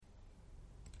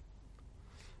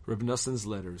Reb Noson's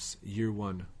Letters, Year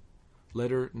 1,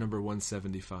 Letter number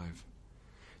 175.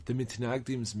 The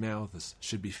Mitnagdim's mouths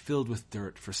should be filled with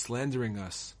dirt for slandering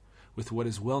us with what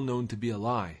is well known to be a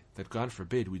lie, that God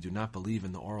forbid we do not believe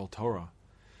in the oral Torah.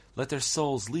 Let their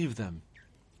souls leave them.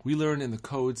 We learn in the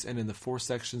codes and in the 4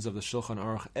 sections of the Shulchan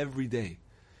Aruch every day.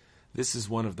 This is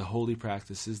one of the holy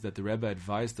practices that the Rebbe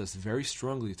advised us very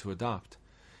strongly to adopt,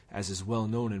 as is well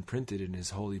known and printed in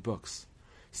his holy books.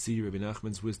 See Rabbi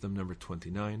Nachman's Wisdom number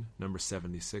 29, number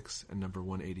 76, and number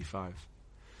 185.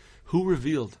 Who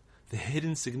revealed the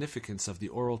hidden significance of the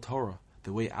oral Torah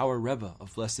the way our Rebbe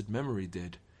of blessed memory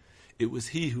did? It was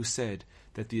he who said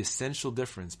that the essential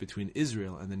difference between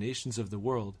Israel and the nations of the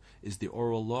world is the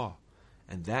oral law,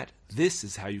 and that this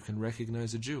is how you can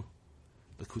recognize a Jew.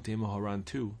 Likutei Moharan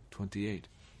 2:28.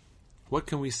 What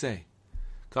can we say?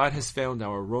 God has found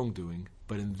our wrongdoing,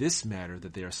 but in this matter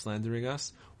that they are slandering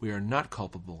us, we are not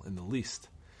culpable in the least.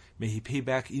 May he pay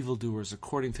back evildoers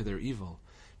according to their evil.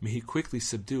 May he quickly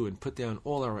subdue and put down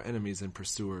all our enemies and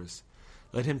pursuers.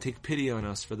 Let him take pity on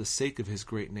us for the sake of his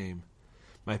great name.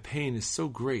 My pain is so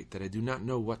great that I do not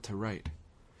know what to write.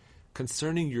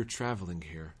 Concerning your traveling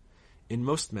here, in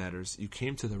most matters you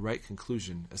came to the right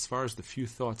conclusion as far as the few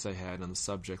thoughts I had on the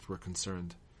subject were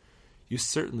concerned. You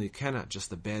certainly cannot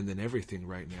just abandon everything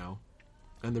right now,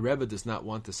 and the Rebbe does not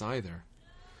want this either.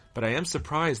 But I am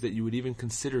surprised that you would even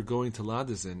consider going to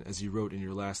Ladazin, as you wrote in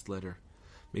your last letter.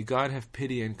 May God have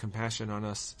pity and compassion on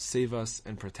us, save us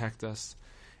and protect us,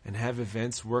 and have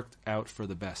events worked out for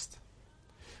the best.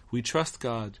 We trust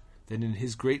God that in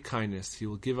his great kindness he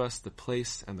will give us the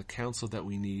place and the counsel that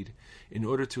we need in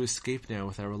order to escape now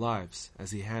with our lives,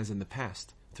 as he has in the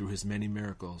past, through his many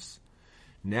miracles.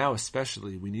 Now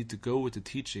especially we need to go with the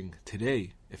teaching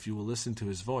today, if you will listen to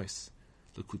his voice.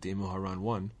 Likutei Moharan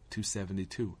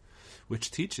 1:272,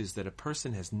 which teaches that a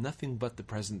person has nothing but the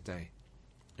present day.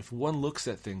 If one looks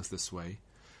at things this way,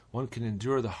 one can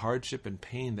endure the hardship and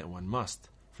pain that one must,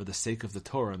 for the sake of the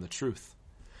Torah and the truth.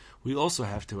 We also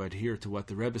have to adhere to what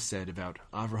the Rebbe said about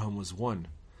Avraham was one,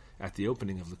 at the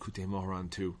opening of Likutei Moharan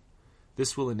 2.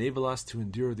 This will enable us to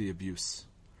endure the abuse.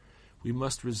 We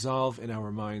must resolve in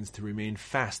our minds to remain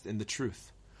fast in the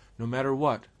truth. No matter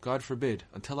what, God forbid,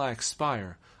 until I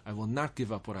expire, I will not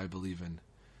give up what I believe in.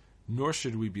 Nor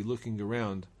should we be looking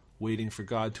around, waiting for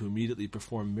God to immediately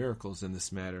perform miracles in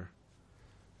this matter.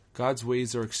 God's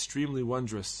ways are extremely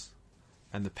wondrous,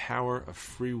 and the power of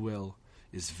free will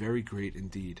is very great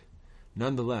indeed.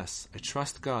 Nonetheless, I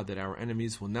trust God that our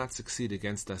enemies will not succeed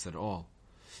against us at all,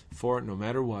 for no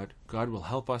matter what, God will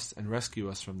help us and rescue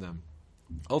us from them.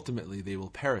 Ultimately, they will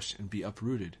perish and be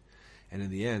uprooted, and in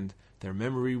the end, their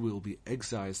memory will be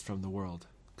excised from the world.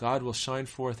 God will shine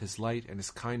forth his light and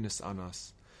his kindness on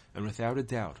us, and without a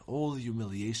doubt, all the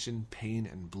humiliation, pain,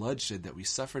 and bloodshed that we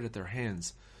suffered at their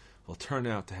hands will turn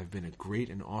out to have been a great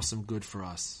and awesome good for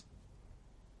us.